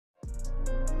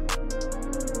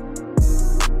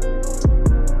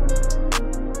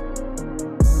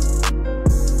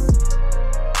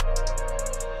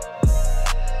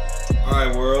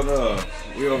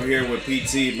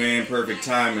PT, man. Perfect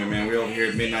timing, man. We're over here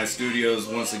at Midnight Studios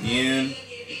once again.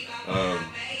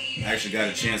 Actually got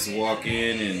a chance to walk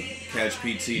in and catch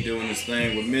PT doing this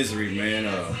thing with Misery, man.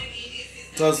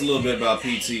 Tell us a little bit about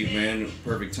PT, man.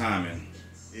 Perfect timing.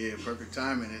 Yeah, perfect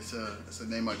timing. It's a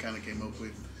name I kind of came up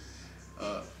with.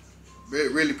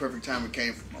 Really perfect timing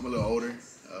came from, I'm a little older.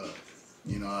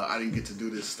 You know, I didn't get to do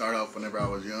this start off whenever I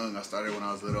was young. I started when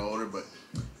I was a little older, but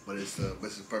it's the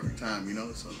perfect time, you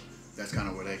know. So that's kind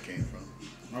of where that came from.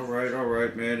 All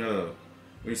right, man. When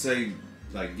you say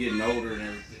like getting older and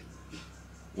everything,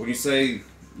 when you say,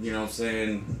 you know what I'm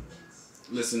saying,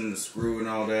 listening to Screw and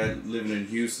all that, living in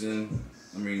Houston,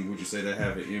 I mean, would you say that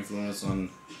have an influence on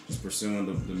just pursuing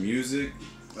the music?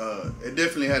 It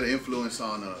definitely had an influence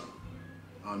on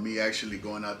me actually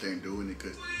going out there and doing it,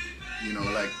 because, you know,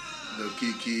 like the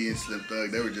Kiki and Slim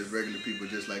Thug, they were just regular people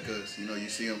just like us. You know, you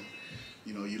see them,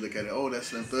 you know, you look at it, oh, that's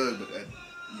Slim Thug, but that,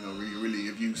 you know, really,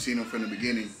 if you've seen him from the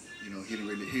beginning, you know, he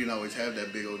didn't always have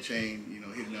that big old chain. You know,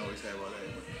 he didn't always have all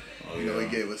that. But, you know, he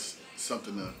gave us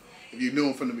something to. If you knew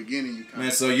him from the beginning, you kind of.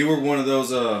 Man, so you were one of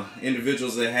those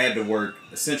individuals that had to work,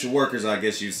 essential workers, I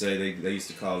guess you'd say. They used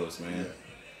to call us, man. Yeah.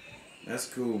 That's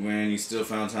cool, man. You still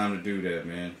found time to do that,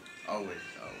 man. Always.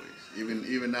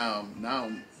 Even now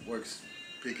work's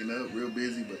picking up, real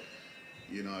busy, but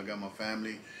you know, I got my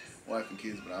family, wife and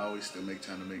kids, but I always still make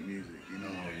time to make music, you know.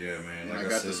 Oh yeah, man. And like I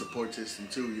got the support system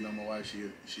too, you know. My wife,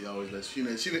 she always lets, you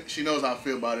know, she knows how I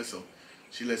feel about it, so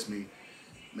she lets me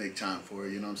make time for her,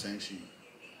 you know what I'm saying?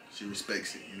 She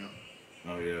respects it, you know.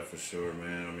 Oh yeah, for sure,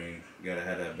 man. I mean, you gotta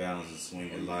have that balance of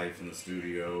swinging life in the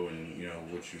studio and, you know,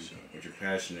 what your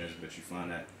passion is, but you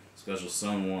find that special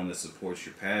someone that supports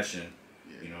your passion.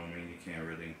 Yeah. You know what I mean? You can't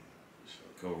really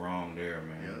go wrong there,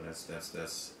 man. Yeah.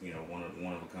 That's you know, one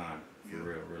of a kind. For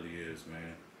real, it really is,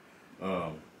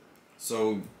 man.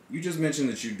 So you just mentioned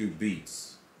that you do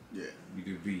beats. Yeah. You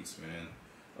do beats, man.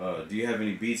 Do you have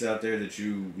any beats out there that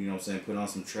you know what I'm saying, put on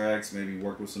some tracks, maybe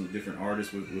work with some different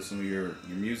artists with some of your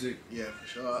music? Yeah, for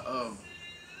sure.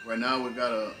 Right now we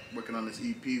got working on this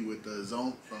EP with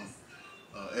Zone from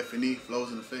F&E,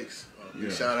 Flows and Effects.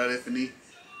 Shout out F&E.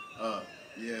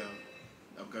 Yeah,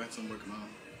 I've got some working on.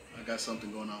 I got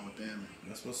something going on with them.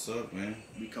 That's what's up, man.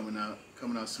 Be coming out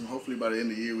soon. Hopefully by the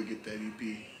end of the year we get that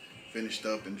EP finished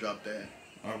up and drop that.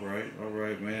 All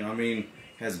right, man. I mean,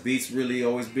 has beats really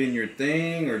always been your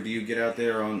thing, or do you get out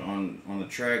there on the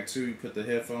track too? You put the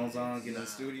headphones on, get in the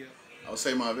studio? I would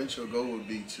say my eventual goal would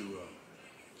be to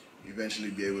eventually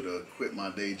be able to quit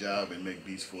my day job and make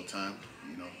beats full time.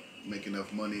 You know, make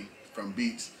enough money from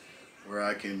beats where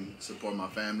I can support my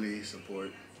family,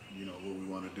 support, you know, what we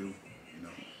want to do. You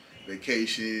know,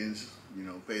 vacations, you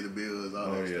know, pay the bills,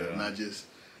 all that stuff.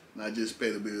 Not just pay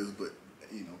the bills, but,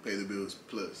 you know, pay the bills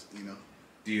plus, you know.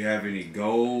 Do you have any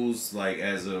goals, like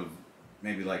as of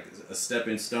maybe like a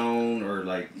stepping stone, or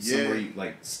like somewhere you,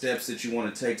 like steps that you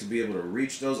want to take to be able to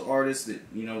reach those artists that,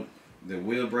 you know, that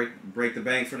will break the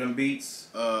bank for them beats?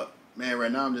 Man,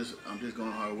 right now I'm just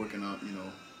going hard working on, you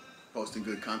know, posting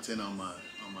good content on my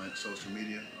social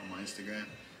media, on my Instagram,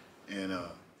 and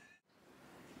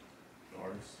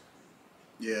artists.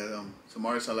 Yeah, some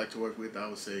artists I like to work with, I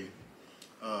would say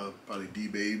probably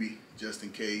D-Baby, Just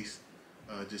In Case,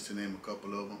 just to name a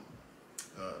couple of them.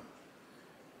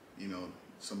 You know,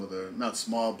 some of the, not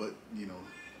small, but, you know,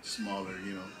 smaller,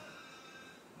 you know,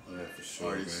 yeah, for sure,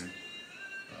 artists. Man.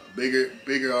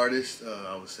 Bigger artists,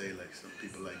 I would say like some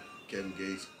people like Kevin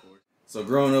Gates, of course. So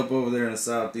growing up over there in the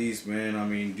Southeast, man, I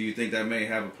mean, do you think that may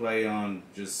have a play on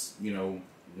just, you know,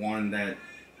 wanting that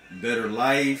better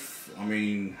life? I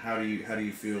mean, how do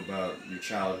you feel about your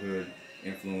childhood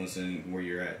influencing where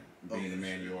you're at, being the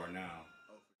man you are now?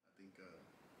 I think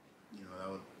you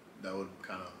know, that would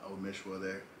kind of, I would mesh well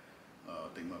there. I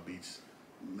think my beats,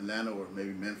 Atlanta or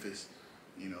maybe Memphis,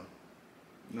 you know.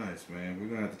 Nice, man. We're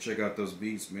gonna have to check out those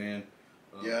beats, man.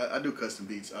 Yeah, I do custom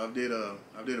beats. I've did a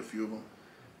few of them.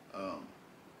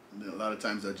 A lot of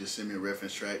times they'll just send me a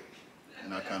reference track,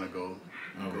 and I kind of go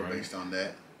based on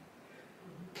that.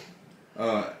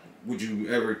 Would you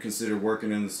ever consider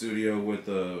working in the studio with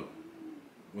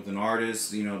an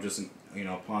artist, you know, just, you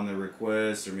know, upon their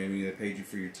request, or maybe they paid you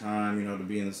for your time, you know, to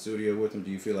be in the studio with them?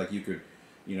 Do you feel like you could,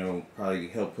 you know, probably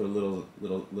help put a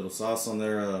little sauce on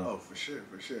there? Oh, for sure,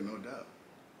 no doubt.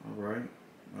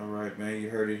 All right, man. You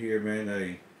heard it here, man.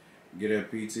 Hey, get at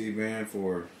PT, man,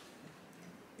 for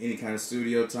any kind of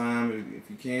studio time if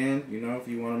you can. You know, if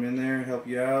you want them in there, help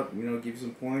you out. You know, give you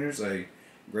some pointers. Hey,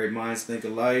 great minds think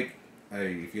alike.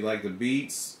 Hey, if you like the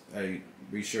beats, hey,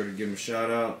 be sure to give them a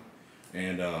shout out.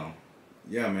 And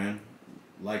yeah, man,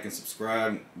 like and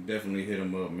subscribe. Definitely hit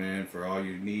them up, man, for all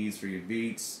your needs for your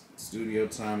beats. studio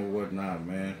time or whatnot,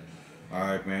 man. All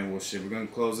right, man. Well, shit, we're gonna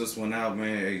close this one out,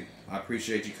 man. Hey, I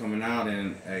appreciate you coming out,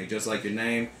 and hey, just like your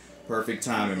name, perfect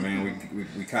timing, man.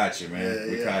 We caught you, man.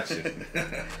 Yeah, we yeah. caught you.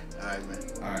 All right, man.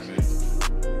 All right,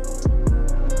 man.